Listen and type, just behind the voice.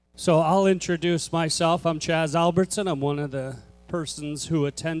So I'll introduce myself. I'm Chaz Albertson. I'm one of the persons who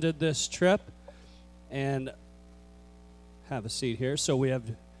attended this trip. And have a seat here. So we have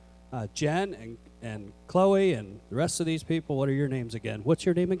Jen and Chloe and the rest of these people. What are your names again? What's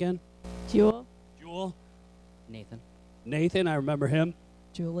your name again? Jewel. Jewel. Nathan, I remember him.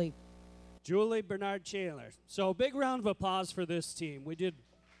 Julie. Julie Bernard Chandler. So big round of applause for this team. We did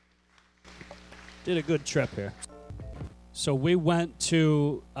a good trip here. So we went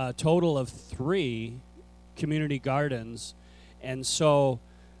to a total of 3 community gardens. And so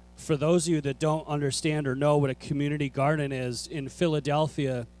for those of you that don't understand or know what a community garden is, in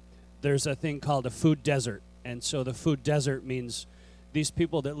Philadelphia, there's a thing called a food desert. And so the food desert means these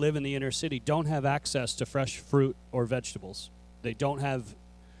people that live in the inner city don't have access to fresh fruit or vegetables. They don't have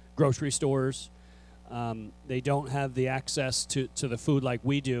grocery stores. They don't have the access to the food like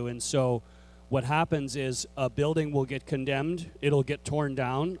we do. And so what happens is a building will get condemned, it'll get torn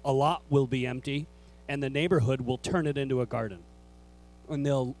down, a lot will be empty, and the neighborhood will turn it into a garden. And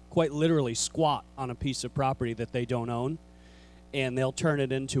they'll quite literally squat on a piece of property that they don't own, and they'll turn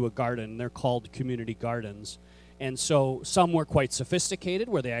it into a garden. They're called community gardens. And so some were quite sophisticated,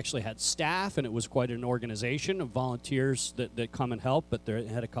 where they actually had staff, and it was quite an organization of volunteers that come and help, but they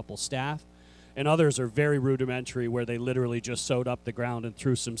had a couple staff. And others are very rudimentary, where they literally just sewed up the ground and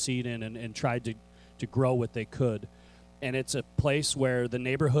threw some seed in and tried to grow what they could. And it's a place where the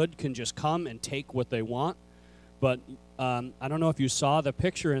neighborhood can just come and take what they want. But I don't know if you saw the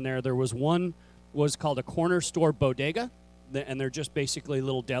picture in there. There was one was called a corner store bodega, and they're just basically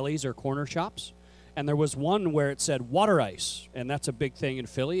little delis or corner shops. And there was one where it said water ice, and that's a big thing in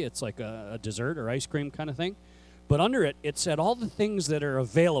Philly. It's like a dessert or ice cream kind of thing. But under it, it said all the things that are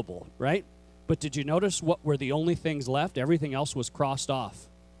available, right? But did you notice what were the only things left? Everything else was crossed off.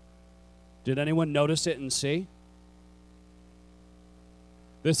 Did anyone notice it and see?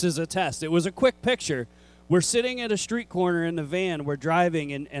 This is a test. It was a quick picture. We're sitting at a street corner in the van. We're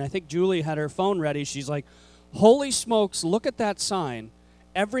driving, and I think Julie had her phone ready. She's like, holy smokes, look at that sign.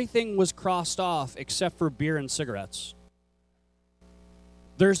 Everything was crossed off except for beer and cigarettes.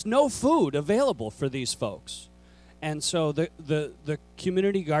 There's no food available for these folks. And so the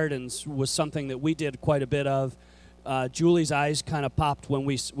community gardens was something that we did quite a bit of. Julie's eyes kind of popped when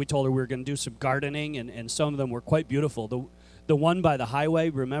we told her we were going to do some gardening, and some of them were quite beautiful. The one by the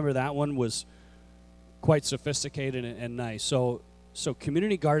highway, remember that one was quite sophisticated and nice. So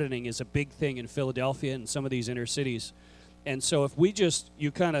community gardening is a big thing in Philadelphia and some of these inner cities. And so if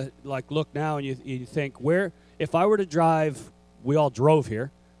you kind of like look now and you think, if I were to drive, we all drove here,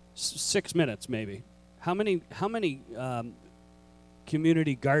 6 minutes maybe. How many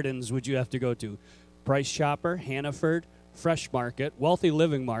community gardens would you have to go to? Price Chopper, Hannaford, Fresh Market, Wealthy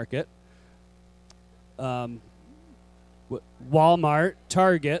Living Market, Walmart,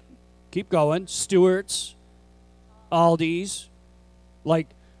 Target, keep going, Stewart's, Aldi's. Like,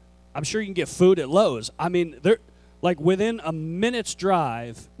 I'm sure you can get food at Lowe's. I mean, like within a minute's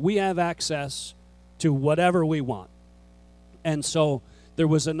drive, we have access to whatever we want. And so there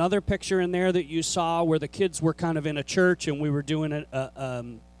was another picture in there that you saw where the kids were kind of in a church, and we were doing a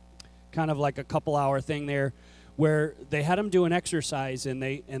kind of like a couple-hour thing there where they had them do an exercise, and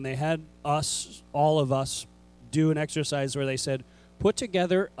they had all of us, do an exercise where they said, put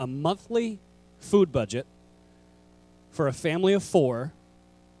together a monthly food budget for a family of 4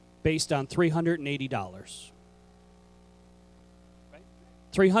 based on $380. Right?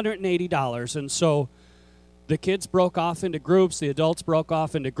 $380. And so the kids broke off into groups, the adults broke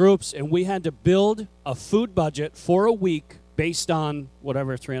off into groups, and we had to build a food budget for a week based on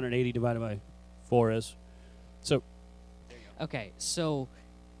whatever 380 divided by 4 is. So, Okay, so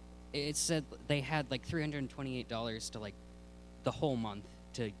it said they had like $328 to like the whole month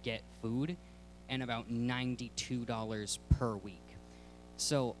to get food, and about $92 per week.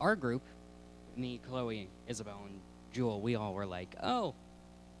 So our group, me, Chloe, Isabel, and Jewel, we all were like, oh,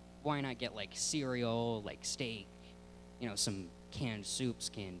 why not get like cereal, like steak, some canned soups,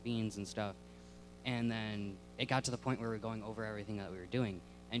 canned beans and stuff. And then it got to the point where we were going over everything that we were doing.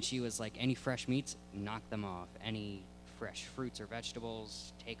 And she was like, any fresh meats, knock them off. Any fresh fruits or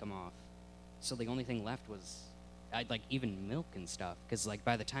vegetables, take them off. So the only thing left was, like even milk and stuff. Because like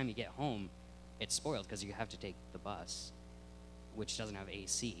by the time you get home, it's spoiled because you have to take the bus, which doesn't have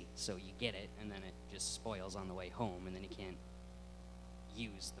AC. So you get it, and then it just spoils on the way home. And then you can't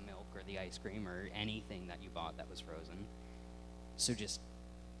use the milk or the ice cream or anything that you bought that was frozen. So just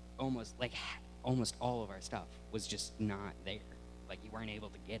almost all of our stuff was just not there. Like you weren't able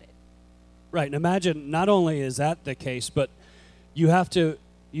to get it. right, and imagine not only is that the case, but you have to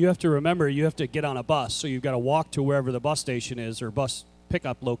remember you have to get on a bus, so you've got to walk to wherever the bus station is or bus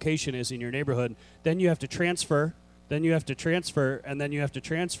pickup location is in your neighborhood. Then you have to transfer, then you have to transfer, and then you have to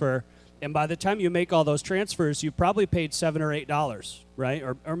transfer. And by the time you make all those transfers, you probably paid $7 or $8, right?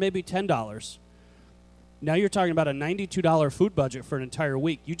 Or maybe $10. Now you're talking about a $92 food budget for an entire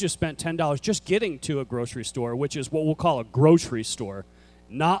week. You just spent $10 just getting to a grocery store, which is what we'll call a grocery store,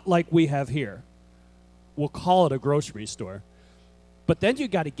 not like we have here. We'll call it a grocery store. But then you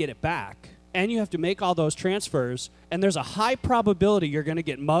got to get it back, and you have to make all those transfers, and there's a high probability you're going to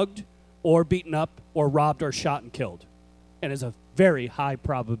get mugged or beaten up or robbed or shot and killed. And it's a very high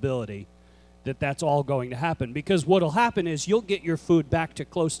probability that that's all going to happen, because what will happen is you'll get your food back to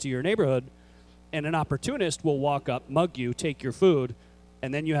close to your neighborhood, and an opportunist will walk up, mug you, take your food,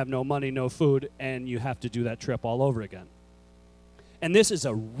 and then you have no money, no food, and you have to do that trip all over again. And this is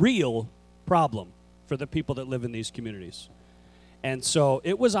a real problem for the people that live in these communities. And so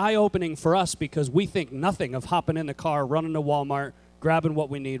it was eye-opening for us, because we think nothing of hopping in the car, running to Walmart, grabbing what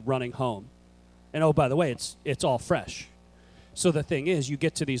we need, running home. And oh, by the way, it's all fresh. So the thing is, you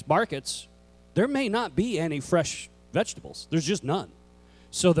get to these markets, there may not be any fresh vegetables. There's just none.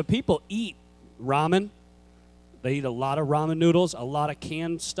 So the people eat ramen. They eat a lot of ramen noodles, a lot of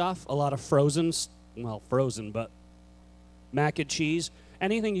canned stuff, a lot of frozen, but mac and cheese.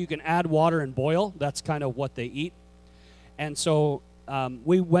 Anything you can add water and boil, that's kind of what they eat. And so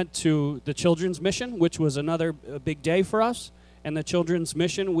we went to the Children's Mission, which was another big day for us. And the Children's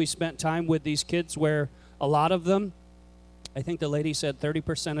Mission, we spent time with these kids where a lot of them, I think the lady said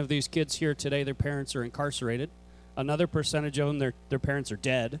 30% of these kids here today, their parents are incarcerated. Another percentage of them, their parents are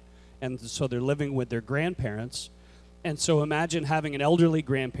dead. And so they're living with their grandparents. And so imagine having an elderly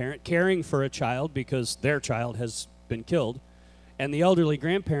grandparent caring for a child because their child has been killed. And the elderly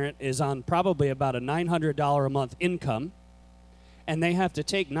grandparent is on probably about a $900 a month income. And they have to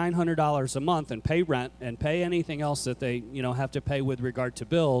take $900 a month and pay rent and pay anything else that they, have to pay with regard to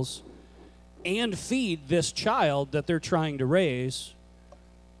bills and feed this child that they're trying to raise.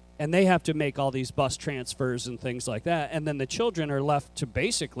 And they have to make all these bus transfers and things like that. And then the children are left to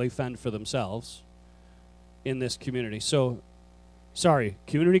basically fend for themselves in this community. So, sorry,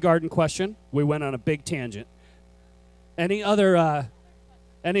 community garden question. We went on a big tangent. Any other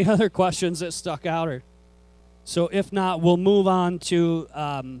questions that stuck out? Or so if not, we'll move on to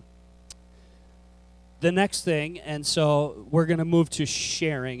the next thing. And so we're going to move to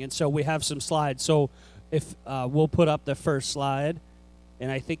sharing. And so we have some slides. So if we'll put up the first slide.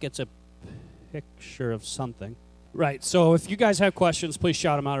 And I think it's a picture of something. Right, so if you guys have questions, please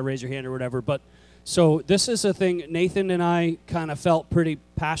shout them out or raise your hand or whatever. But so this is a thing Nathan and I kind of felt pretty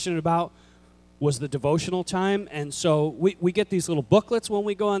passionate about, was the devotional time. And so we get these little booklets when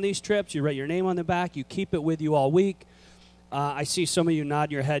we go on these trips. You write your name on the back. You keep it with you all week. I see some of you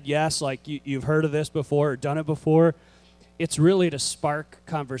nod your head yes, like you've heard of this before or done it before. It's really to spark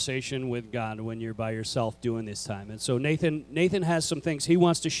conversation with God when you're by yourself doing this time. And so Nathan has some things he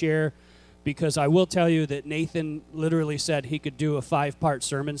wants to share, because I will tell you that Nathan literally said he could do a 5-part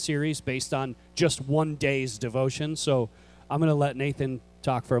sermon series based on just one day's devotion. So I'm going to let Nathan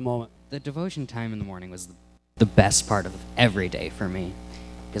talk for a moment. The devotion time in the morning was the best part of every day for me,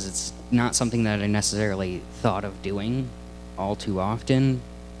 because it's not something that I necessarily thought of doing all too often.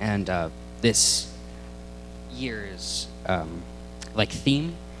 And this year's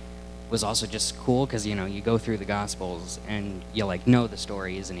theme was also just cool, because you go through the Gospels and you know the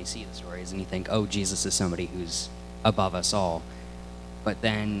stories and you see the stories and you think, oh, Jesus is somebody who's above us all. But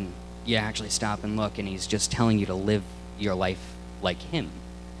then you actually stop and look, and he's just telling you to live your life like him.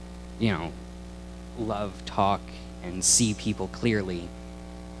 Love, talk, and see people clearly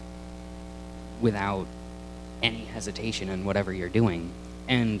without any hesitation in whatever you're doing.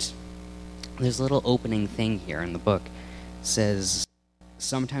 And there's a little opening thing here in the book. Says,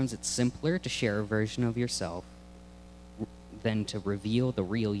 sometimes it's simpler to share a version of yourself than to reveal the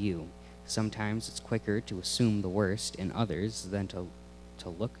real you. Sometimes it's quicker to assume the worst in others than to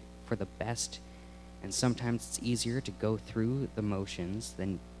look for the best. And sometimes it's easier to go through the motions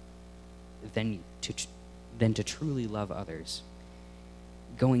than to truly love others.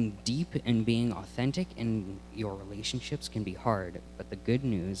 Going deep and being authentic in your relationships can be hard, but the good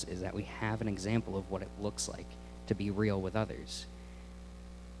news is that we have an example of what it looks like to be real with others.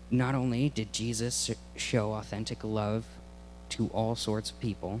 Not only did Jesus show authentic love to all sorts of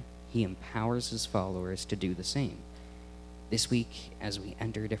people, he empowers his followers to do the same. This week, as we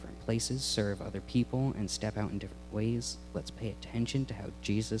enter different places, serve other people, and step out in different ways, let's pay attention to how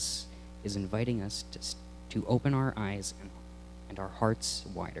Jesus is inviting us to open our eyes and our hearts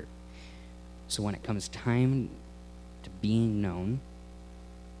wider. So when it comes time to being known,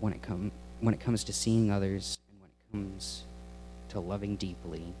 when it comes to seeing others, and when it comes to loving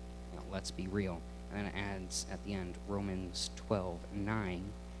deeply. You know, let's be real. And then it adds at the end Romans 12:9,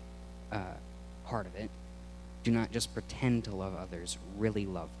 part of it. Do not just pretend to love others, really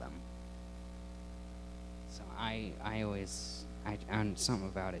love them. So I and something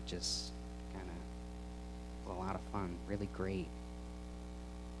about it just kind of a lot of fun, really great.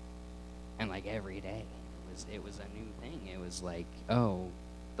 And like every day, it was a new thing. It was like, oh,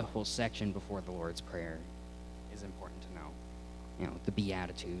 the whole section before the Lord's Prayer is important to know. You know, the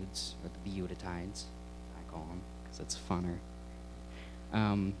Beatitudes, or the Beatitides, I call them, because it's funner.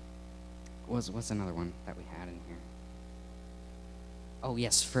 What's another one that we had in here? Oh,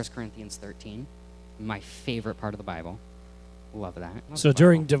 yes, 1 Corinthians 13, my favorite part of the Bible. Love that. Love So the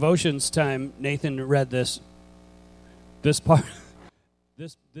during Bible. devotions time, Nathan read this part,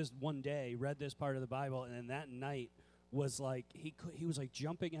 this one day, read this part of the Bible, and then that night was like, he was like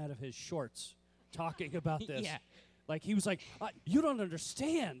jumping out of his shorts talking about this. Yeah. Like, he was like, you don't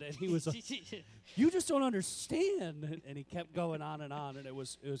understand. And he was like, you just don't understand. And he kept going on, and it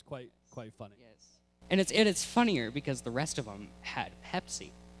was quite funny. Yes. And it's funnier because the rest of them had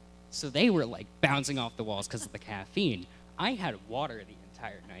Pepsi. So they were like bouncing off the walls because of the caffeine. I had water the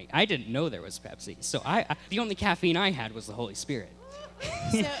entire night. I didn't know there was Pepsi. So I the only caffeine I had was the Holy Spirit.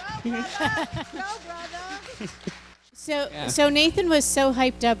 So Nathan was so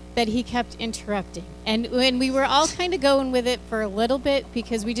hyped up that he kept interrupting. And when we were all kind of going with it for a little bit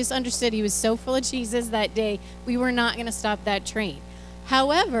because we just understood he was so full of Jesus that day, we were not going to stop that train.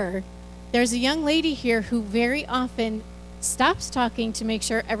 However, there's a young lady here who very often stops talking to make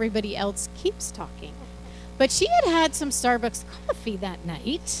sure everybody else keeps talking. But she had some Starbucks coffee that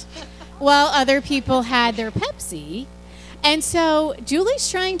night while other people had their Pepsi. And so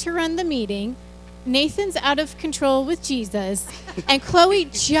Julie's trying to run the meeting. Nathan's out of control with Jesus, and Chloe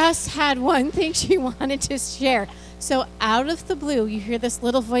just had one thing she wanted to share. So out of the blue, you hear this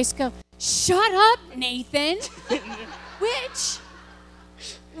little voice go, "Shut up, Nathan,"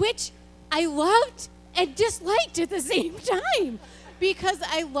 which I loved and disliked at the same time,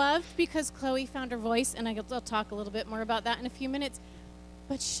 because Chloe found her voice, and I'll talk a little bit more about that in a few minutes.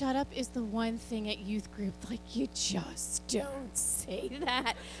 But shut up is the one thing at youth group, like, you just don't say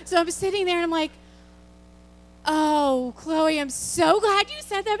that. So I'm sitting there and I'm like, oh, Chloe, I'm so glad you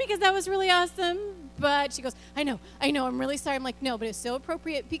said that because that was really awesome. But she goes, I know, I'm really sorry. I'm like, no, but it's so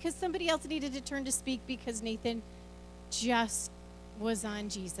appropriate because somebody else needed to turn to speak because Nathan just was on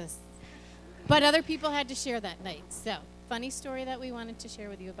Jesus. But other people had to share that night. So, funny story that we wanted to share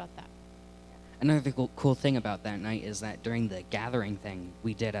with you about that. Another cool thing about that night is that during the gathering thing,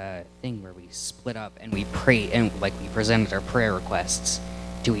 we did a thing where we split up and we prayed, and like we presented our prayer requests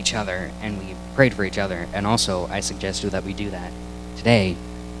to each other, and we prayed for each other. And also, I suggested that we do that today,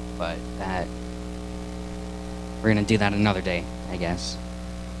 but that we're gonna do that another day, I guess.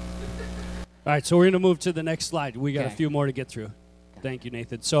 All right, so we're going to move to the next slide. We got a Okay. few more to get through. Thank you,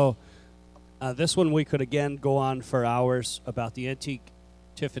 Nathan. So this one we could, again, go on for hours about the antique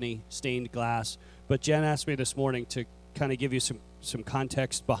Tiffany stained glass. But Jen asked me this morning to kind of give you some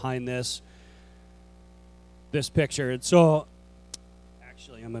context behind this picture. And so,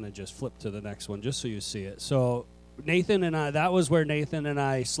 actually, I'm going to just flip to the next one just so you see it. So Nathan and I, that was where Nathan and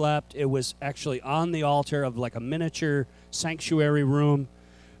I slept. It was actually on the altar of like a miniature sanctuary room.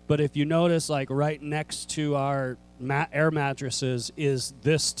 But if you notice, like right next to our air mattresses is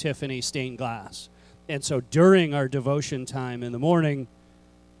this Tiffany stained glass. And so during our devotion time in the morning,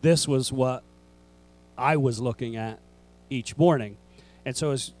 this was what I was looking at each morning. And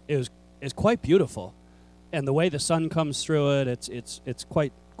so it was quite beautiful. And the way the sun comes through it, it's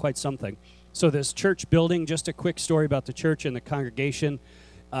quite something. So this church building, just a quick story about the church and the congregation,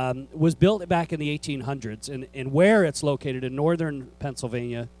 was built back in the 1800s. And where it's located in northern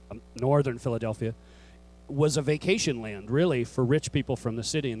Pennsylvania, northern Philadelphia, was a vacation land, really, for rich people from the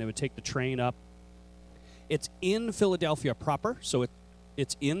city. And they would take the train up. It's in Philadelphia proper, so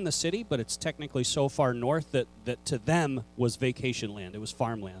it's in the city, but it's technically so far north that to them was vacation land. It was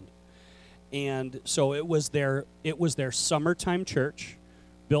farmland. And so it was their summertime church,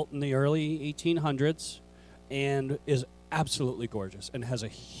 built in the early 1800s, and is absolutely gorgeous and has a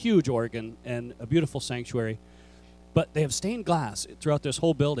huge organ and a beautiful sanctuary. But they have stained glass throughout this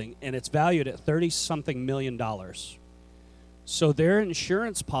whole building, and it's valued at $30-something million. So their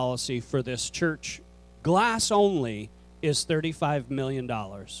insurance policy for this church, glass only, is $35 million.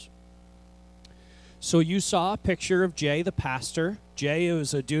 So you saw a picture of Jay, the pastor. Jay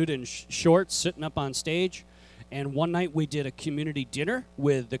was a dude in shorts sitting up on stage. And one night we did a community dinner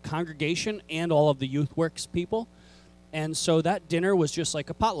with the congregation and all of the Youth Works people. And so that dinner was just like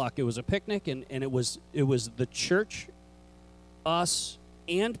a potluck. It was a picnic, and it was the church us,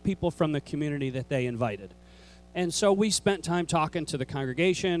 and people from the community that they invited. And so we spent time talking to the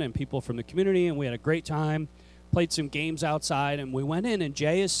congregation and people from the community, and we had a great time, played some games outside, and we went in, and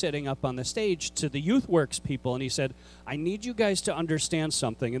Jay is sitting up on the stage to the YouthWorks people, and he said, I need you guys to understand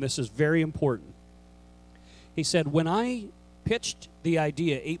something, and this is very important. He said, when I pitched the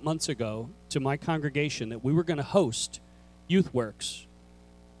idea 8 months ago to my congregation that we were going to host YouthWorks,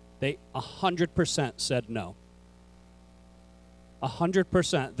 they 100% said no.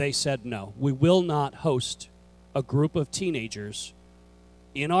 100% they said no. We will not host a group of teenagers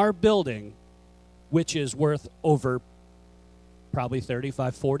in our building, which is worth over probably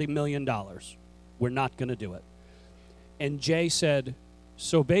 $35-40 million. We're not going to do it. And Jay said,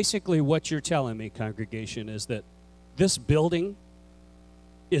 so basically what you're telling me, congregation, is that this building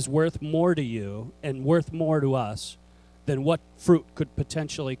is worth more to you and worth more to us than what fruit could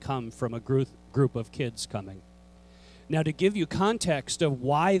potentially come from a group of kids coming. Now, to give you context of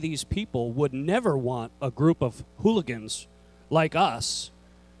why these people would never want a group of hooligans like us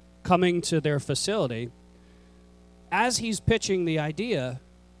coming to their facility, as he's pitching the idea,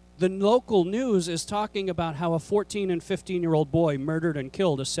 the local news is talking about how a 14 and 15-year-old boy murdered and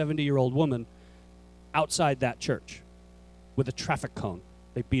killed a 70-year-old woman outside that church with a traffic cone.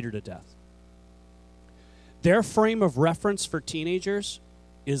 They beat her to death. Their frame of reference for teenagers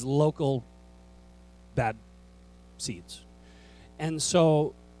is local bad seeds. And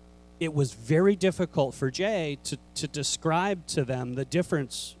so it was very difficult for Jay to describe to them the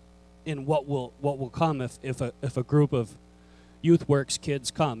difference in what will come if a group of YouthWorks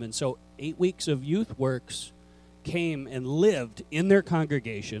kids come. And so 8 weeks of YouthWorks came and lived in their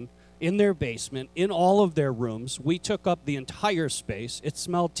congregation, in their basement, in all of their rooms. We took up the entire space. It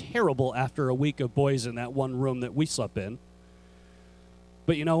smelled terrible after a week of boys in that one room that we slept in.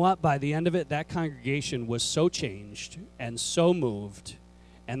 But you know what? By the end of it, that congregation was so changed and so moved,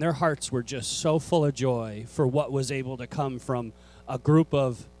 and their hearts were just so full of joy for what was able to come from a group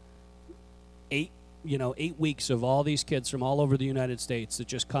of 8 weeks of all these kids from all over the United States that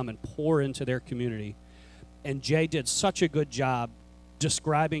just come and pour into their community. And Jay did such a good job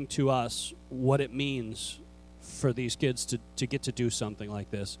describing to us what it means for these kids to get to do something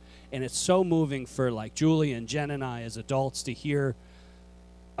like this. And it's so moving for like Julie and Jen and I as adults to hear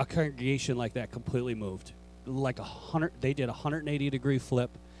a congregation like that completely moved. They did a 180-degree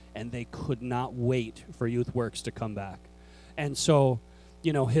flip, and they could not wait for YouthWorks to come back. And so,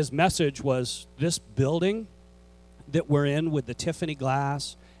 his message was, this building that we're in with the Tiffany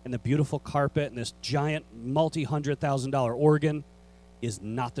glass and the beautiful carpet and this giant multi-$100,000 organ is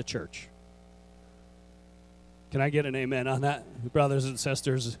not the church. Can I get an amen on that, brothers and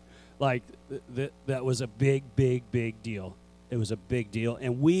sisters? That was a big, big, big deal. It was a big deal.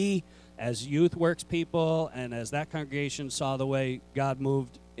 And we, as YouthWorks people and as that congregation saw the way God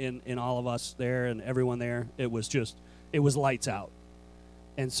moved in all of us there and everyone there, it was lights out.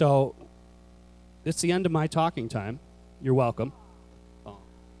 And so it's the end of my talking time. You're welcome.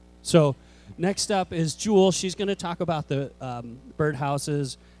 So next up is Jewel. She's going to talk about the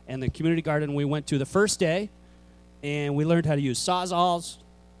birdhouses and the community garden we went to the first day. And we learned how to use Sawzalls.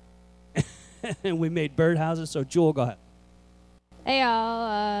 And we made birdhouses. So Jewel, go ahead. Hey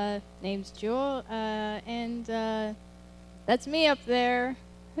all, name's Jewel, and that's me up there.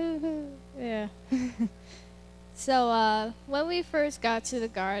 Yeah. So when we first got to the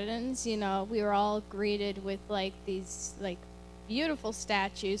gardens, we were all greeted with these beautiful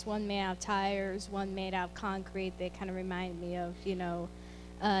statues. One made out of tires, one made out of concrete. They kind of remind me of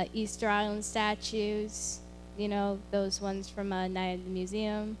Easter Island statues. Those ones from Night at the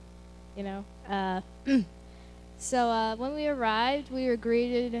Museum. So when we arrived, we were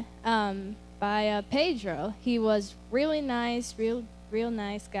greeted by Pedro. He was really nice, real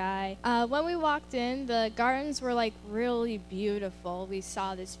nice guy. When we walked in, the gardens were really beautiful. We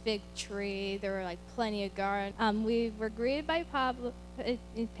saw this big tree. There were plenty of garden. We were greeted by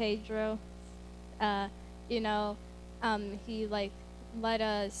Pedro. He let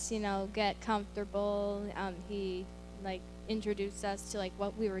us get comfortable. He introduced us to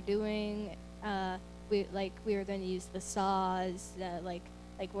what we were doing. We were going to use the saws,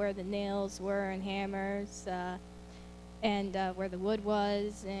 where the nails were and hammers, and where the wood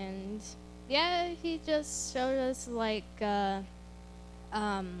was, and yeah, he just showed us a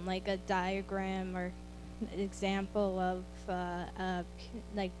diagram or an example of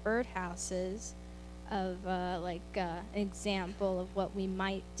birdhouses, of an example of what we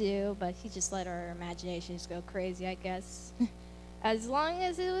might do, but he just let our imaginations go crazy, I guess. As long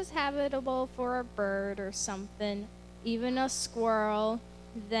as it was habitable for a bird or something, even a squirrel,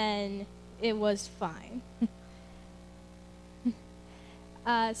 then it was fine.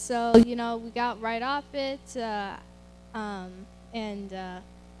 So, we got right off it. And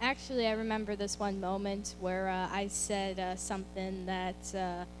actually, I remember this one moment where I said something that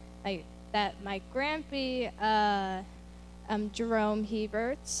that my grandpa, Jerome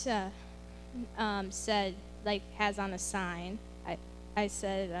Hebert, said, has on a sign. I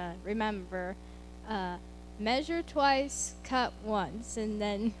said, remember, measure twice, cut once, and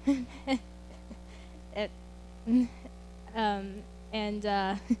then it,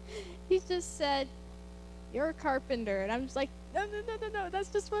 and he just said, "You're a carpenter," and I'm just like, no, that's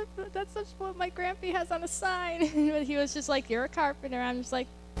just what my grandpa has on a sign. And he was just like, "You're a carpenter." I'm just like,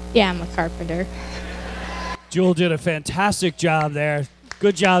 "Yeah, I'm a carpenter." Jewel did a fantastic job there.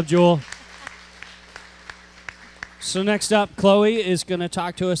 Good job, Jewel. So next up, Chloe is going to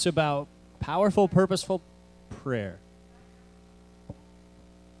talk to us about powerful, purposeful prayer.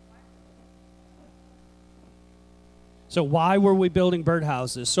 So why were we building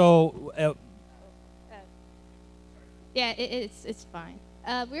birdhouses? So Yeah, it's fine.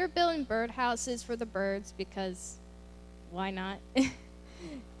 We were building birdhouses for the birds because why not? I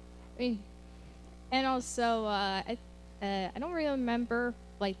mean, and also I don't really remember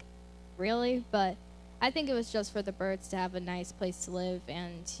really, but I think it was just for the birds to have a nice place to live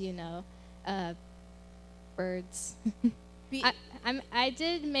and birds. I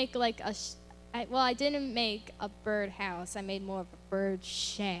did make I didn't make a bird house. I made more of a bird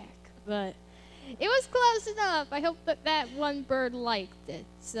shack, but it was close enough. I hope that one bird liked it.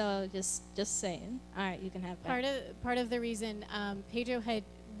 So just saying. All right, you can have that. Part of the reason Pedro had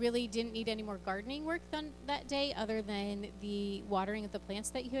really didn't need any more gardening work done that day, other than the watering of the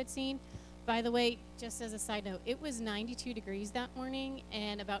plants that you had seen. By the way, just as a side note, it was 92 degrees that morning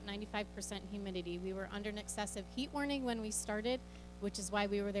and about 95% humidity. We were under an excessive heat warning when we started, which is why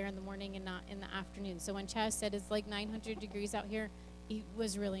we were there in the morning and not in the afternoon. So when Chaz said it's like 900 degrees out here, he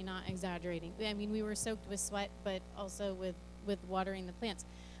was really not exaggerating. I mean, we were soaked with sweat, but also with watering the plants.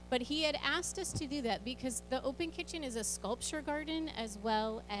 But he had asked us to do that because the Open Kitchen is a sculpture garden as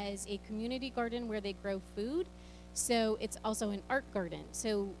well as a community garden where they grow food. So it's also an art garden.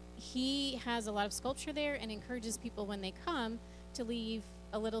 So he has a lot of sculpture there and encourages people when they come to leave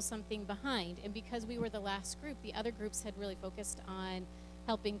a little something behind. And because we were the last group, the other groups had really focused on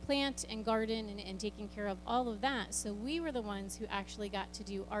helping plant and garden and taking care of all of that. So we were the ones who actually got to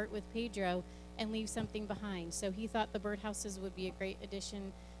do art with Pedro and leave something behind. So he thought the birdhouses would be a great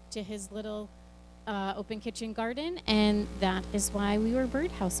addition to his little Open Kitchen garden, and that is why we were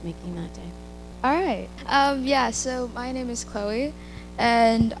birdhouse making that day. All right. So my name is Chloe,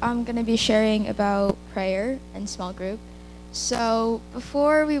 and I'm going to be sharing about prayer and small group. So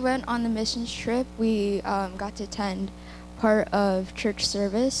before we went on the missions trip, we got to attend part of church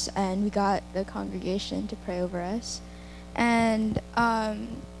service, and we got the congregation to pray over us. And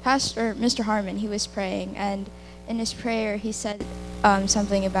Pastor Mr. Harmon, he was praying, and in his prayer he said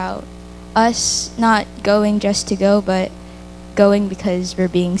something about us not going just to go, but going because we're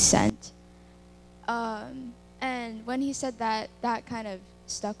being sent. And when he said that, that kind of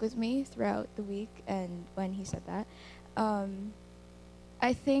stuck with me throughout the week. And when he said that,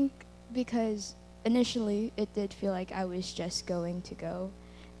 I think because initially it did feel like I was just going to go,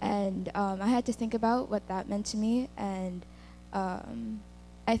 and I had to think about what that meant to me. And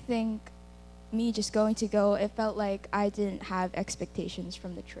I think me just going to go, it felt like I didn't have expectations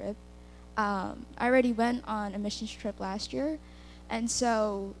from the trip. I already went on a missions trip last year, and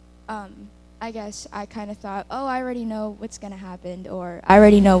so I guess I kind of thought, oh, I already know what's going to happen, or I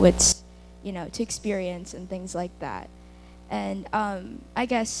already know what's, to experience and things like that. And I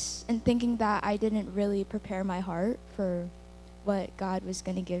guess in thinking that, I didn't really prepare my heart for what God was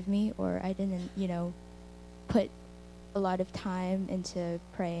going to give me, or I didn't, put a lot of time into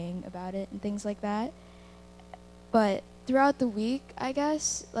praying about it and things like that. But throughout the week, I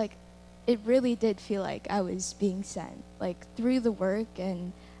guess, it really did feel like I was being sent, through the work,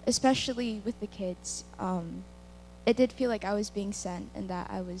 and especially with the kids. It did feel like I was being sent, and that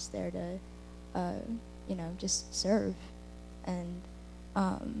I was there to, just serve. And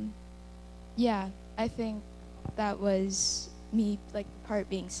I think that was me, the part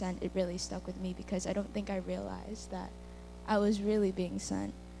being sent. It really stuck with me because I don't think I realized that I was really being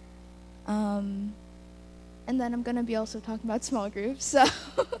sent. And then I'm going to be also talking about small groups. So,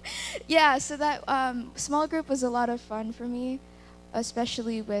 so that small group was a lot of fun for me,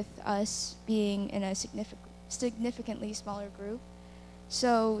 especially with us being in a significantly smaller group.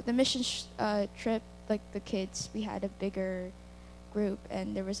 So the mission trip, the kids, we had a bigger group,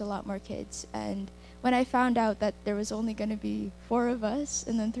 and there was a lot more kids. And when I found out that there was only going to be 4 of us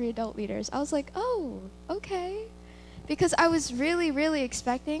and then 3 adult leaders, I was like, oh, okay. because I was really, really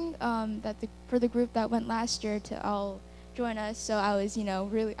expecting for the group that went last year to all join us. So I was,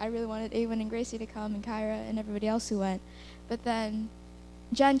 I really wanted Avon and Gracie to come, and Kyra and everybody else who went. But then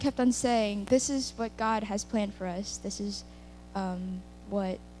Jen kept on saying, this is what God has planned for us. This is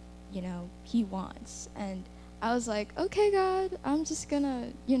what, he wants. And I was like, okay, God, I'm just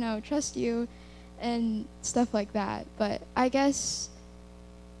gonna, trust you and stuff like that. But I guess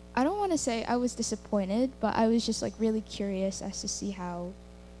I don't want to say I was disappointed, but I was just like really curious as to see how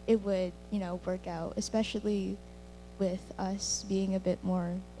it would, work out, especially with us being a bit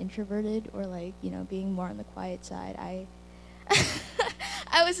more introverted or like, being more on the quiet side. I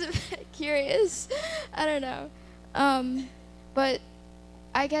was a bit curious. I don't know. But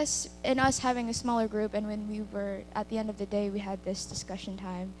I guess in us having a smaller group, and when we were, at the end of the day, we had this discussion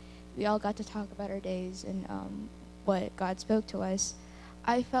time, we all got to talk about our days and what God spoke to us.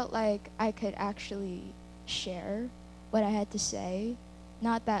 I felt like I could actually share what I had to say.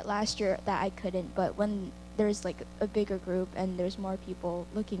 Not that last year that I couldn't, but when there's like a bigger group and there's more people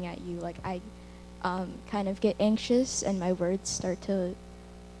looking at you, like I kind of get anxious and my words start to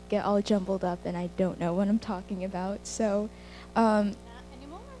get all jumbled up and I don't know what I'm talking about. So, Not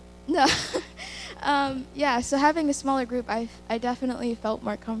anymore. no. Yeah, so having a smaller group, I definitely felt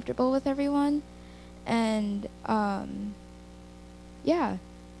more comfortable with everyone. And, yeah.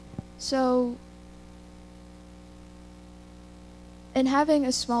 So, in having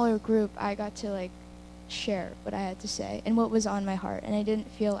a smaller group, I got to, like, share what I had to say and what was on my heart. And I didn't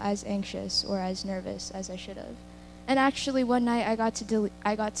feel as anxious or as nervous as I should have. And actually, one night, I got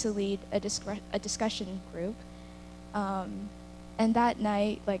to lead a discussion group. And that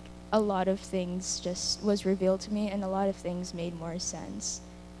night, like, a lot of things just was revealed to me, and a lot of things made more sense.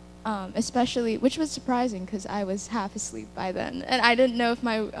 Especially, which was surprising because I was half asleep by then, and I didn't know if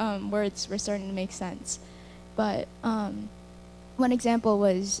my words were starting to make sense. But one example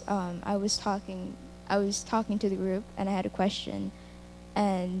was I was talking to the group, and I had a question,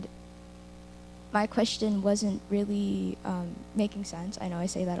 and my question wasn't really making sense. I know I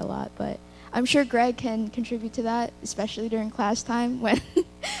say that a lot, but I'm sure Greg can contribute to that, especially during class time when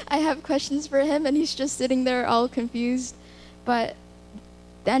I have questions for him and he's just sitting there all confused. But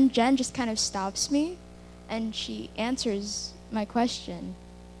then Jen just kind of stops me and she answers my question.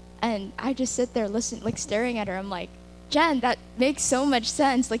 And I just sit there listening, like staring at her. I'm like, Jen, that makes so much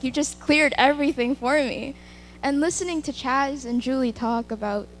sense. Like, you just cleared everything for me. And listening to Chaz and Julie talk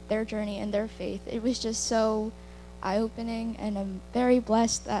about their journey and their faith, it was just so eye-opening, and I'm very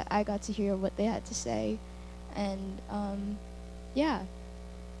blessed that I got to hear what they had to say. And yeah,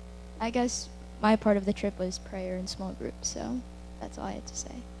 I guess my part of the trip was prayer and small groups, so that's all I had to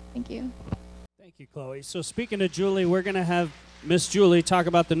say. Thank you. Thank you, Chloe. So speaking of Julie, we're going to have Miss Julie talk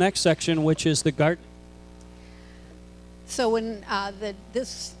about the next section, which is the garden. So when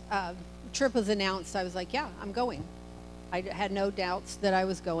this trip was announced, I was like, yeah, I'm going. I had no doubts that I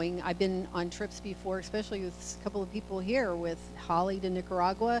was going. I've been on trips before, especially with a couple of people here, with Holly to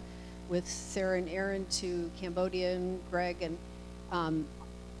Nicaragua, with Sarah and Aaron to Cambodia, and Greg, and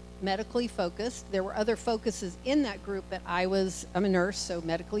medically focused. There were other focuses in that group, but I'm a nurse, so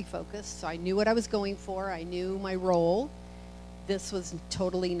medically focused. So I knew what I was going for. I knew my role. This was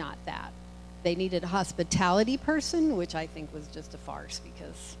totally not that. They needed a hospitality person, which I think was just a farce,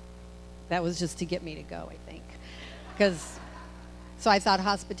 because that was just to get me to go, I think. So I thought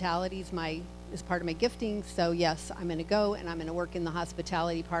hospitality is part of my gifting. So yes, I'm going to go and I'm going to work in the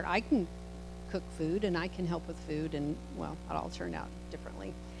hospitality part. I can cook food and I can help with food, and well, it all turned out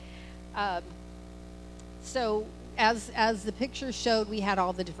differently. So as the picture showed, we had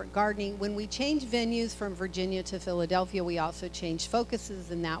all the different gardening. When we changed venues from Virginia to Philadelphia, we also changed focuses,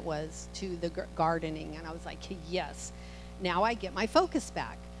 and that was to the gardening. And I was like, yes, now I get my focus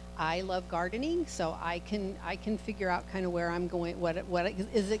back. I love gardening, so I can figure out kind of where I'm going, what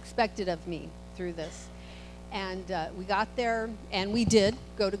is expected of me through this. And we got there, and we did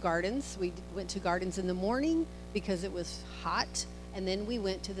go to gardens. We went to gardens in the morning because it was hot, and then we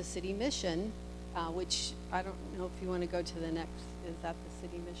went to the city mission, which I don't know if you want to go to the next. Is that the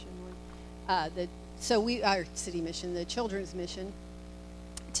city mission one? Our city mission, the children's mission,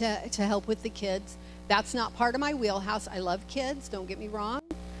 to help with the kids. That's not part of my wheelhouse. I love kids, don't get me wrong.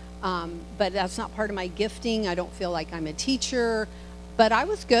 But that's not part of my gifting. I don't feel like I'm a teacher, but I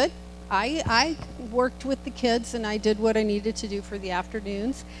was good. I worked with the kids, and I did what I needed to do for the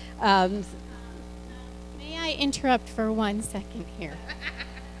afternoons. May I interrupt for 1 second here?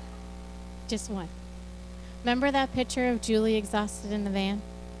 Just one. Remember that picture of Julie exhausted in the van?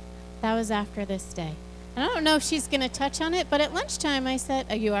 That was after this day. And I don't know if she's going to touch on it, but at lunchtime I said,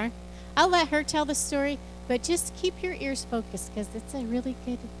 oh, you are? I'll let her tell the story. but just keep your ears focused because it's a really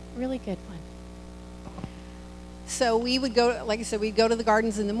good one. So we would go, like I said, we'd go to the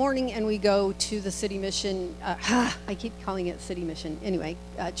gardens in the morning, and we go to the city mission. I keep calling it city mission. Anyway,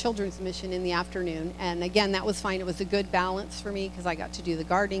 children's mission in the afternoon. And again, that was fine. It was a good balance for me because I got to do the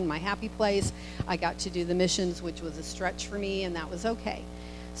gardening, my happy place. I got to do the missions, which was a stretch for me, and that was okay.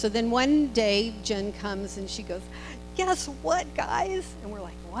 So then one day, Jen comes and she goes, "Guess what, guys?" And we're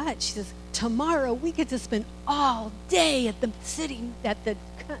like, "What?" She says, "Tomorrow we get to spend all day at the city, at the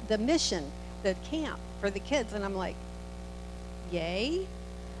mission, the camp for the kids." And I'm like, "Yay!"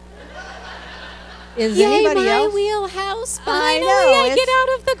 Is Yay, anybody my else? wheelhouse! I Finally, know, I it's get out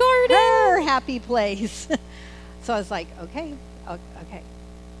of the garden. Her happy place. So I was like, okay.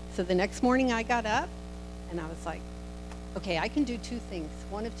 So the next morning I got up, and I was like, okay, I can do two things.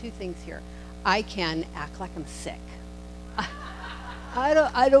 One of two things here. I can act like I'm sick.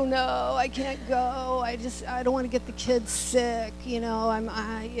 I don't know. I can't go. I don't want to get the kids sick. No.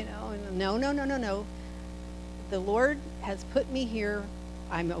 The Lord has put me here.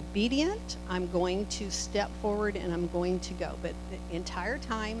 I'm obedient. I'm going to step forward and I'm going to go. But the entire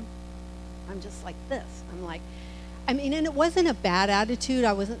time, I'm just like this. And it wasn't a bad attitude.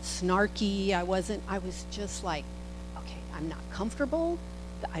 I wasn't snarky. I was just like, okay, I'm not comfortable.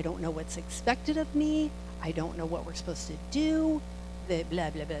 I don't know what's expected of me. I don't know what we're supposed to do. The blah,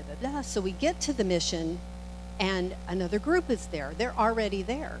 blah, blah, blah, blah. So we get to the mission, and another group is there. They're already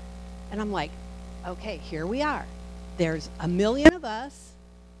there. And I'm like, okay, here we are. There's 1 million of us,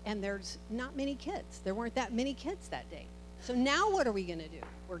 and there's not many kids. There weren't that many kids that day. So now what are we going to do?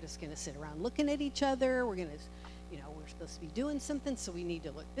 We're just going to sit around looking at each other. We're going to, we're supposed to be doing something, so we need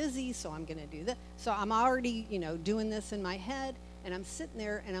to look busy, so I'm going to do that. So I'm already, doing this in my head, and I'm sitting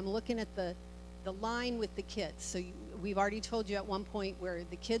there, and I'm looking at the line with the kids. So we've already told you at one point where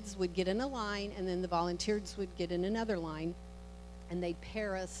the kids would get in a line, and then the volunteers would get in another line, and they'd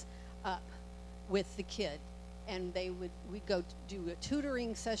pair us up with the kid. And we'd go do a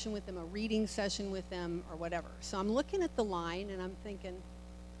tutoring session with them, a reading session with them, or whatever. So I'm looking at the line, and I'm thinking,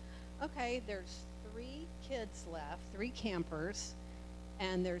 okay, there's 3 kids left, 3 campers,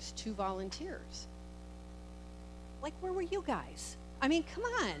 and there's 2 volunteers. Like, where were you guys? I mean, come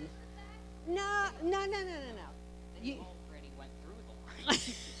on. No. They already went through the line.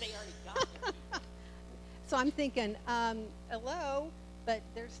 They already got there. So I'm thinking, hello, but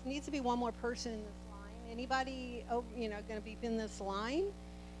there needs to be one more person in this line. Anybody, going to be in this line?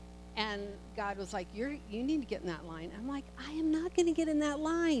 And God was like, you need to get in that line. I'm like, I am not going to get in that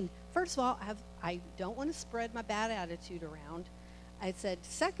line. First of all, I don't want to spread my bad attitude around. I said,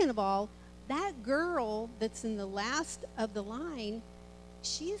 second of all, that girl that's in the last of the line,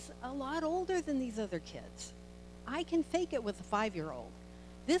 she's a lot older than these other kids. I can fake it with a 5-year-old.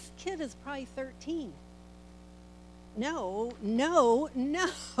 This kid is probably 13. No.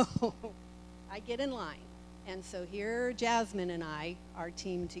 I get in line. And so here Jasmine and I are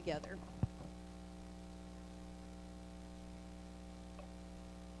teamed together.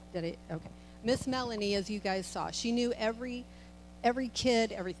 Okay. Miss Melanie, as you guys saw, she knew every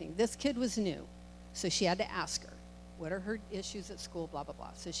kid, everything. This kid was new, so she had to ask her, what are her issues at school, blah, blah,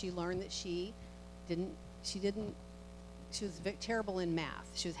 blah. So she learned that she was terrible in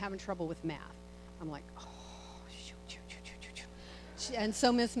math. She was having trouble with math. I'm like, oh, shoot. And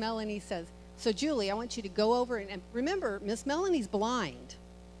so Miss Melanie says, so Julie, I want you to go over, and remember, Miss Melanie's blind,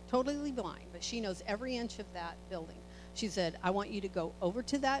 totally blind, but she knows every inch of that building. She said, I want you to go over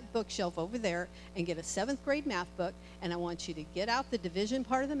to that bookshelf over there and get a 7th grade math book, and I want you to get out the division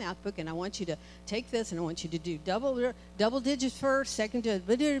part of the math book, and I want you to take this, and I want you to do double digits first, second,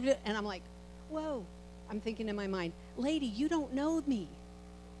 and I'm like, whoa. I'm thinking in my mind, lady, you don't know me.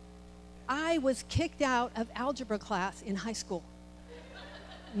 I was kicked out of algebra class in high school.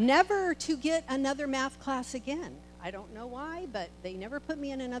 Never to get another math class again. I don't know why, but they never put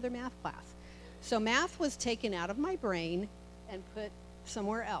me in another math class. So math was taken out of my brain and put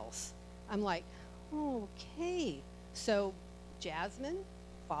somewhere else. I'm like, okay. So Jasmine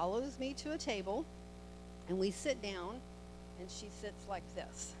follows me to a table, and we sit down, and she sits like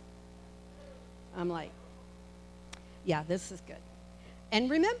this. I'm like, yeah, this is good. And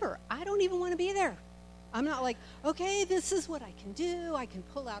remember, I don't even want to be there. I'm not like, okay, this is what I can do. I can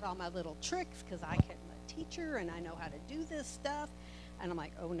pull out all my little tricks because I'm a teacher and I know how to do this stuff. And I'm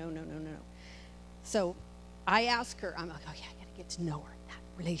like, oh, no. So I ask her, I'm like, okay, I got to get to know her. That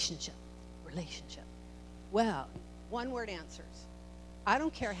relationship. Well, 1-word answers. I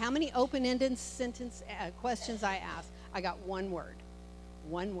don't care how many open-ended sentence questions I ask. I got 1 word.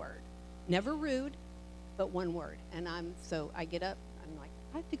 1 word. Never rude, but 1 word. And so I get up. I'm like,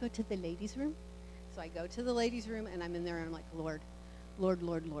 I have to go to the ladies' room. So I go to the ladies' room, and I'm in there, and I'm like, Lord, Lord,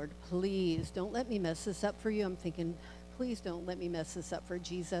 Lord, Lord, please don't let me mess this up for you. I'm thinking, please don't let me mess this up for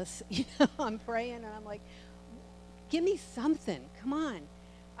Jesus. You know, I'm praying, and I'm like, give me something. Come on.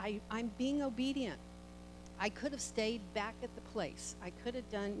 I'm being obedient. I could have stayed back at the place. I could have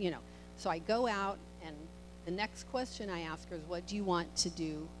done, you know. So I go out, and the next question I ask her is, what do you want to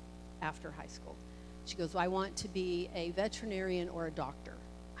do after high school? She goes, well, I want to be a veterinarian or a doctor.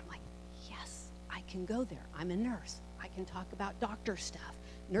 I'm like, yes, I can go there. I'm a nurse. I can talk about doctor stuff,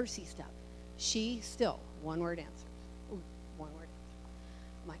 nursey stuff. She still, one-word answers. Ooh, one-word answer.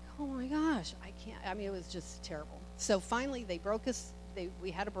 I'm like, oh my gosh, I can't. I mean, it was just terrible. So finally, they broke us.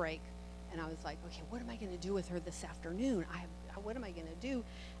 We had a break, and I was like, okay, what am I going to do with her this afternoon? What am I going to do?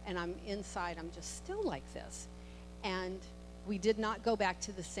 And I'm inside. I'm just still like this. And we did not go back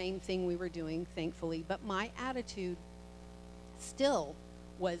to the same thing we were doing, thankfully. But my attitude still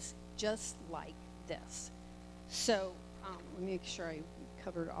was just like this. So let me make sure I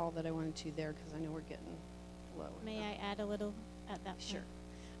covered all that I wanted to there, because I know we're getting low. May I add a little at that point? Sure.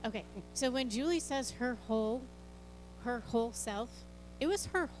 Okay, so when Julie says her whole self, it was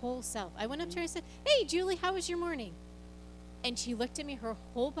her whole self. I went up to her and said, hey, Julie, how was your morning? And she looked at me, her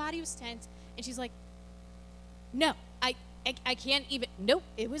whole body was tense, and she's like, no, I can't even, nope,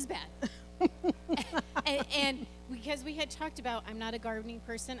 it was bad. and because we had talked about, I'm not a gardening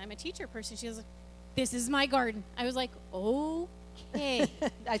person, I'm a teacher person, she was like, this is my garden. I was like, okay.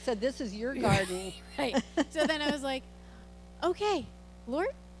 I said, this is your garden. Right. So then I was like, okay, Lord,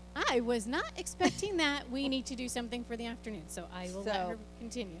 I was not expecting that. We need to do something for the afternoon. So I will let her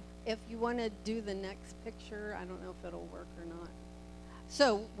continue. If you want to do the next picture, I don't know if it'll work or not.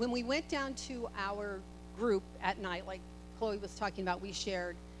 So when we went down to our group at night, like Chloe was talking about, we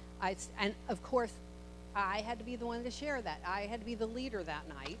shared. And of course, I had to be the one to share that. I had to be the leader that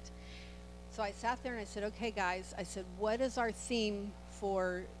night. So I sat there and I said, okay, guys, I said, what is our theme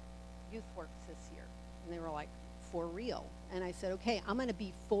for Youth Works this year? And they were like, for real. And I said, okay, I'm going to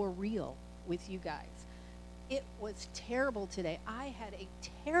be for real with you guys. It was terrible today. I had a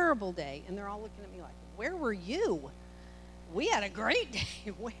terrible day. And they're all looking at me like, where were you? We had a great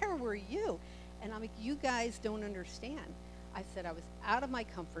day. Where were you? And I'm like, you guys don't understand. I said I was out of my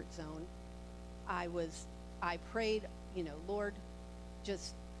comfort zone. I prayed, you know, Lord,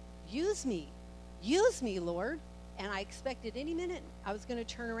 just use me, Lord. And I expected any minute I was going to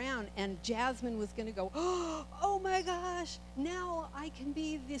turn around and Jasmine was going to go, oh my gosh, now I can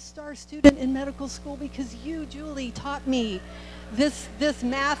be the star student in medical school because you, Julie, taught me this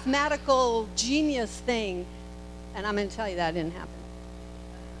mathematical genius thing. And I'm going to tell you that didn't happen.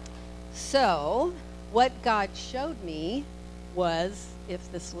 So what God showed me was,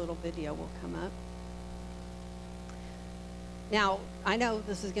 if this little video will come up. Now, I know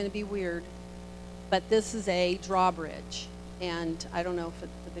this is going to be weird, but this is a drawbridge, and I don't know if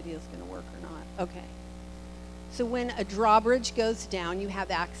the video is going to work or not. Okay. So when a drawbridge goes down, you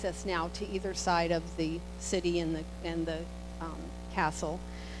have access now to either side of the city and the castle.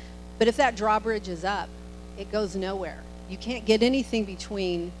 But if that drawbridge is up, it goes nowhere. You can't get anything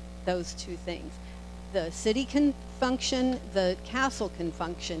between those two things. The city can function, the castle can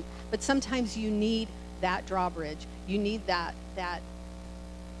function, but sometimes you need that drawbridge. You need that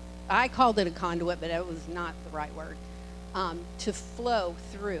I called it a conduit, but it was not the right word, to flow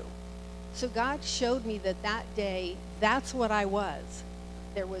through. So God showed me that day, that's what I was.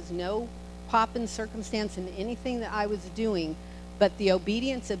 There was no pop in circumstance in anything that I was doing, but the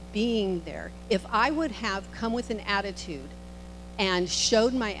obedience of being there. If I would have come with an attitude and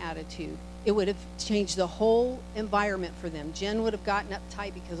showed my attitude, it would have changed the whole environment for them. Jen would have gotten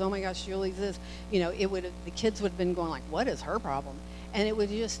uptight because, oh my gosh, Julie's this. You know, the kids would have been going like, what is her problem? And it would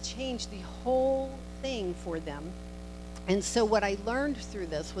just change the whole thing for them. And so what I learned through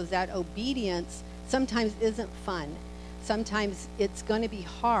this was that obedience sometimes isn't fun. Sometimes it's going to be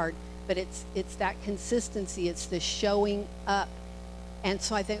hard, but it's that consistency. It's the showing up. And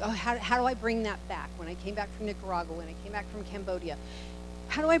so I think, oh, how do I bring that back? When I came back from Nicaragua, when I came back from Cambodia,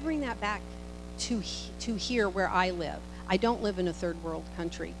 how do I bring that back to here where I live? I don't live in a third world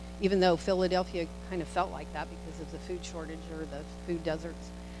country, even though Philadelphia kind of felt like that because of the food shortage or the food deserts.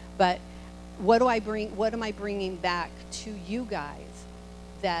 But what am I bringing back to you guys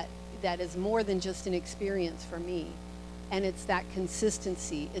that is more than just an experience for me? And it's that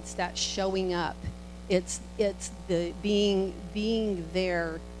consistency. It's that showing up. It's the being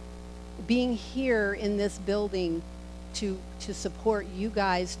there, being here in this building to support you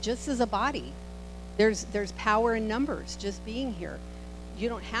guys just as a body. There's power in numbers just being here. You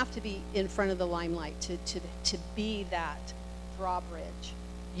don't have to be in front of the limelight to be that drawbridge.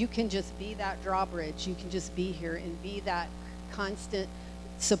 you can just be that drawbridge. You can just be here and be that constant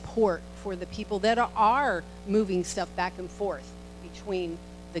support for the people that are moving stuff back and forth between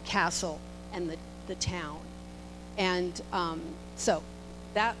the castle and the town. And so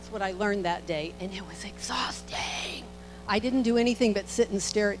that's what I learned that day, and it was exhausting. I didn't do anything but sit and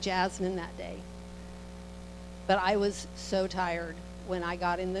stare at Jasmine that day. But I was so tired when I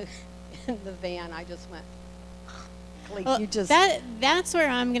got in the van. I just went, like, Well, you just... that's where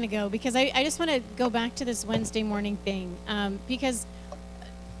I'm going to go, because I just want to go back to this Wednesday morning thing, because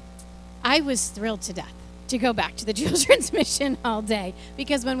I was thrilled to death to go back to the children's mission all day,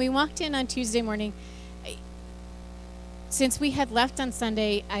 because when we walked in on Tuesday morning, since we had left on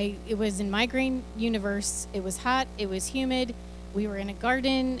Sunday, it was in migraine universe. It was hot. It was humid. We were in a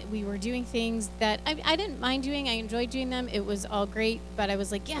garden. We were doing things that I didn't mind doing. I enjoyed doing them. It was all great. But I was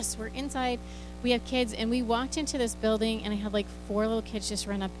like, yes, we're inside. We have kids. And we walked into this building, and I had like 4 little kids just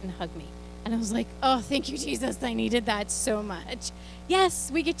run up and hug me. And I was like, oh, thank you, Jesus. I needed that so much. Yes,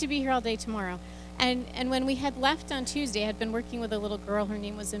 we get to be here all day tomorrow. And when we had left on Tuesday, I had been working with a little girl. Her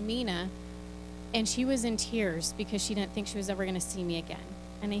name was Amina. And she was in tears because she didn't think she was ever going to see me again.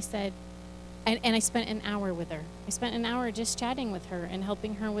 And I said, and I spent an hour with her. I spent an hour just chatting with her and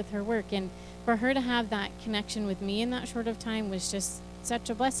helping her with her work. And for her to have that connection with me in that short of time was just such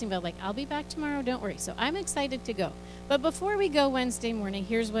a blessing. But like, I'll be back tomorrow, don't worry. So I'm excited to go. But before we go Wednesday morning,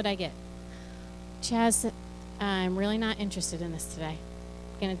 here's what I get. Chaz, I'm really not interested in this today.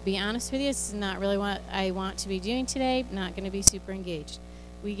 Going to be honest with you, this is not really what I want to be doing today. Not going to be super engaged.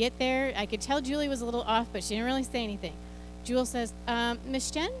 We get there. I could tell Julie was a little off, but she didn't really say anything. Jewel says, Miss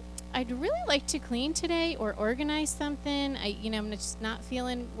Jen, I'd really like to clean today or organize something. I'm just not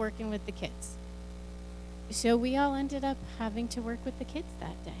feeling working with the kids. So we all ended up having to work with the kids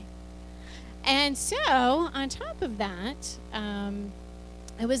that day. And so on top of that,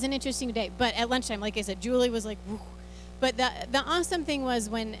 it was an interesting day. But at lunchtime, like I said, Julie was like, whew. But the awesome thing was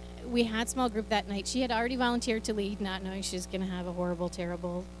when we had small group that night, she had already volunteered to lead, not knowing she was going to have a horrible,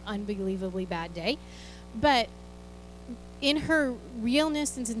 terrible, unbelievably bad day. But in her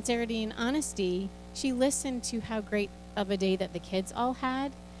realness and sincerity and honesty, she listened to how great of a day that the kids all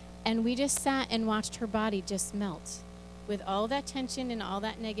had. And we just sat and watched her body just melt with all that tension and all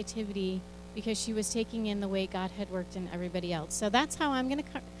that negativity, because she was taking in the way God had worked in everybody else. So that's how I'm going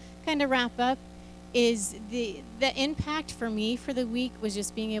to kind of wrap up. Is the impact for me for the week was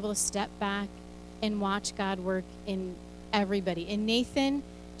just being able to step back and watch God work in everybody. And Nathan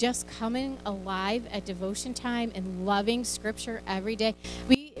just coming alive at devotion time and loving scripture every day.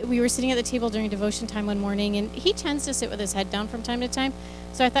 We were sitting at the table during devotion time one morning, and he tends to sit with his head down from time to time.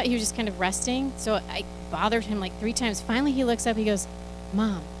 So I thought he was just kind of resting. So I bothered him like 3 times. Finally, he looks up. He goes,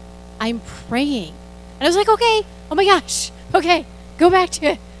 Mom, I'm praying. And I was like, okay, oh my gosh, okay, go back to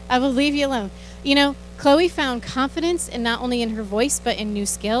it. I will leave you alone. You know, Chloe found confidence in not only in her voice, but in new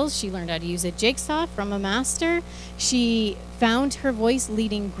skills. She learned how to use a jigsaw from a master. She found her voice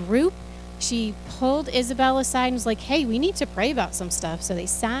leading group. She pulled Isabel aside and was like, hey, we need to pray about some stuff. So they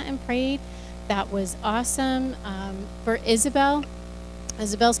sat and prayed. That was awesome. For Isabel's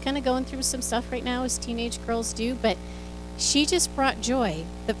kind of going through some stuff right now, as teenage girls do, but she just brought joy.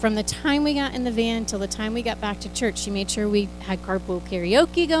 That from the time we got in the van till the time we got back to church, she made sure we had carpool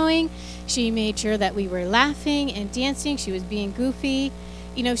karaoke going. She made sure that we were laughing and dancing. She was being goofy,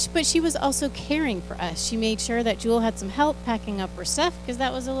 but she was also caring for us. She made sure that Jewel had some help packing up her stuff because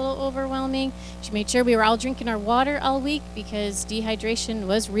that was a little overwhelming. She made sure we were all drinking our water all week because dehydration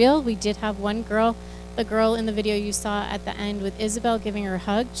was real. We did have one girl, the girl in the video you saw at the end with Isabel giving her a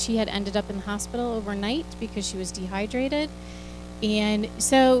hug. She had ended up in the hospital overnight because she was dehydrated. And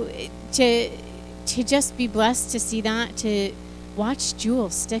so to just be blessed to see that, to watch Jewel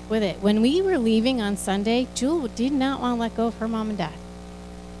stick with it. When we were leaving on Sunday, Jewel did not want to let go of her mom and dad.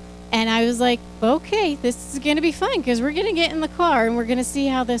 And I was like, okay, this is going to be fun because we're going to get in the car and we're going to see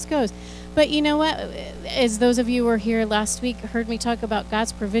how this goes. But you know what? As those of you who were here last week heard me talk about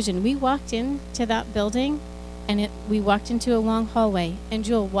God's provision, we walked into that building and we walked into a long hallway. And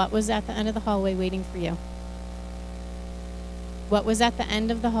Jewel, what was at the end of the hallway waiting for you? What was at the end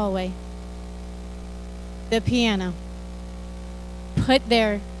of the hallway? The piano. Put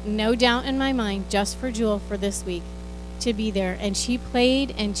there, no doubt in my mind, just for Jewel for this week to be there. And she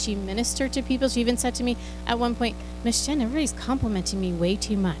played and she ministered to people. She even said to me at one point, Miss Jen, everybody's complimenting me way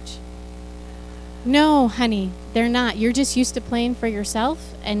too much. No, honey, they're not. You're just used to playing for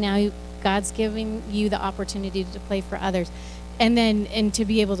yourself, and now God's giving you the opportunity to play for others. And to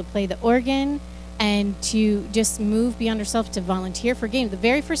be able to play the organ and to just move beyond herself to volunteer for game. The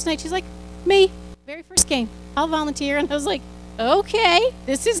very first night, she's like, me, very first game, I'll volunteer. And I was like, okay,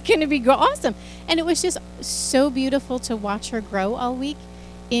 this is going to be awesome. And it was just so beautiful to watch her grow all week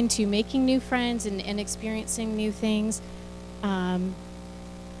into making new friends and experiencing new things. To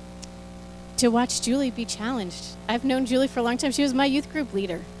watch Julie be challenged. I've known Julie for a long time. She was my youth group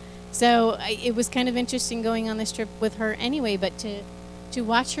leader. So it was kind of interesting going on this trip with her anyway, but to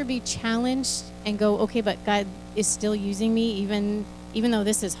watch her be challenged and go, okay, but God is still using me even though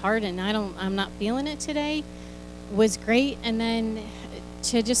this is hard and I'm not feeling it today, was great. And then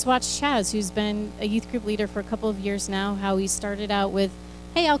to just watch Chaz, who's been a youth group leader for a couple of years now, how he started out with,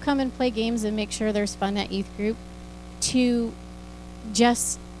 hey, I'll come and play games and make sure there's fun at youth group, to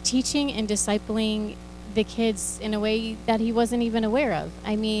just teaching and discipling the kids in a way that he wasn't even aware of.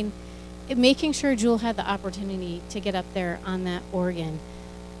 I mean, making sure Jewel had the opportunity to get up there on that organ.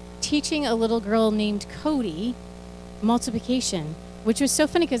 Teaching a little girl named Cody multiplication, which was so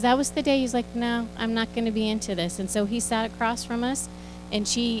funny because that was the day he's like, no, I'm not going to be into this. And so he sat across from us and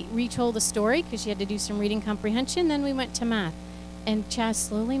she retold the story because she had to do some reading comprehension. Then we went to math. And Chaz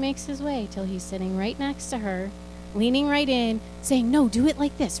slowly makes his way till he's sitting right next to her, leaning right in, saying, no, do it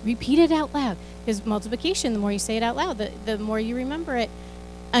like this. Repeat it out loud. Because multiplication, the more you say it out loud, the more you remember it,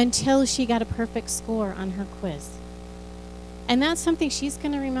 until she got a perfect score on her quiz. And that's something she's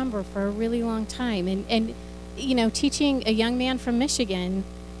going to remember for a really long time. And you know, teaching a young man from Michigan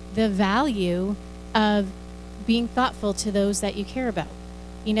the value of being thoughtful to those that you care about.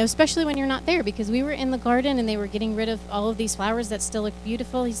 You know, especially when you're not there, because we were in the garden and they were getting rid of all of these flowers that still look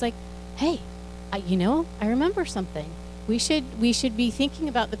beautiful. He's like, hey, I remember something. We should be thinking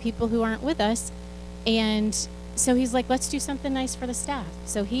about the people who aren't with us. And so he's like, let's do something nice for the staff.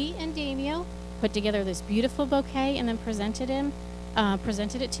 So he and Daniel put together this beautiful bouquet and then presented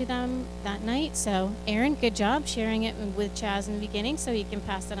it to them that night. So Aaron, good job sharing it with Chaz in the beginning so he can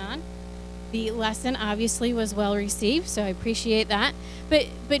pass it on. The lesson obviously was well received, so I appreciate that.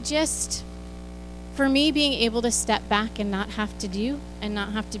 But just for me, being able to step back and not have to do and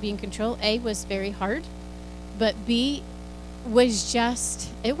not have to be in control, A, was very hard, but B, was just,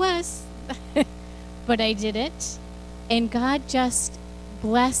 it was, but I did it. And God just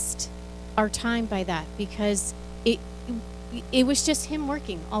blessed our time by that, because it was just him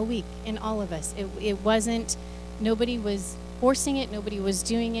working all week in all of us. It wasn't, nobody was forcing it, nobody was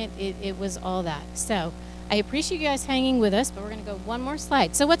doing it. It was all that. So I appreciate you guys hanging with us, but we're going to go one more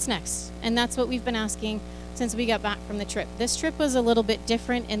slide. So what's next? And that's what we've been asking since we got back from the trip. This trip was a little bit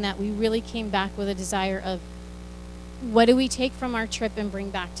different in that we really came back with a desire of, what do we take from our trip and bring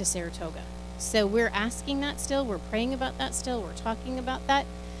back to Saratoga? So we're asking that still. We're praying about that still. We're talking about that.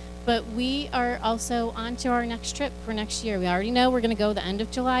 But we are also on to our next trip for next year. We already know we're going to go the end of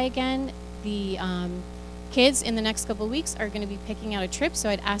July again. The kids in the next couple of weeks are going to be picking out a trip. So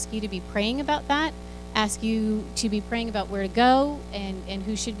I'd ask you to be praying about that. Ask you to be praying about where to go and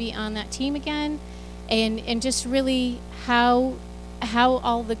who should be on that team again. And just really how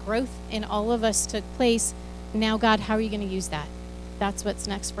all the growth in all of us took place. Now, God, how are you going to use that? That's what's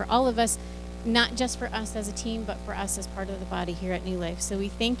next for all of us, not just for us as a team, but for us as part of the body here at New Life. So we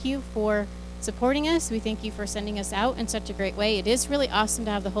thank you for supporting us. We thank you for sending us out in such a great way. It is really awesome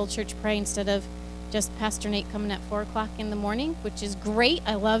to have the whole church pray instead of just Pastor Nate coming at 4 o'clock in the morning, which is great.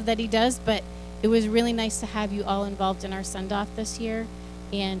 I love that he does, but it was really nice to have you all involved in our send-off this year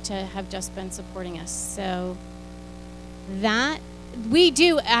and to have just been supporting us. So that, we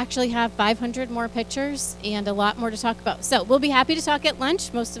do actually have 500 more pictures and a lot more to talk about. So we'll be happy to talk at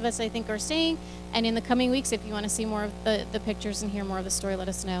lunch. Most of us, I think, are staying. And in the coming weeks, if you want to see more of the pictures and hear more of the story, let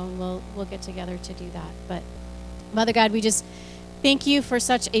us know, and we'll get together to do that. But Mother God, we just thank you for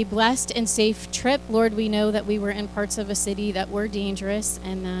such a blessed and safe trip. Lord, we know that we were in parts of a city that were dangerous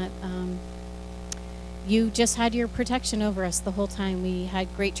and that you just had your protection over us the whole time. We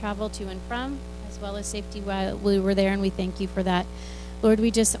had great travel to and from, as well as safety while we were there, and we thank you for that. Lord,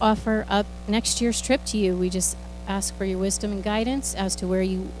 we just offer up next year's trip to you. We just ask for your wisdom and guidance as to where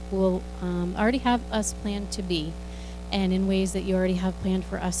you will already have us planned to be and in ways that you already have planned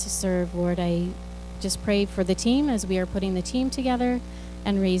for us to serve. Lord, I just pray for the team as we are putting the team together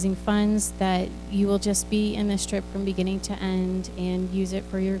and raising funds, that you will just be in this trip from beginning to end and use it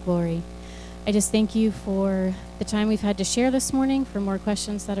for your glory. I just thank you for the time we've had to share this morning, for more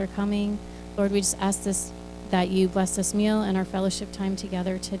questions that are coming. Lord, we just ask this, that you bless this meal and our fellowship time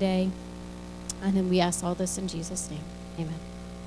together today. And then we ask all this in Jesus' name. Amen.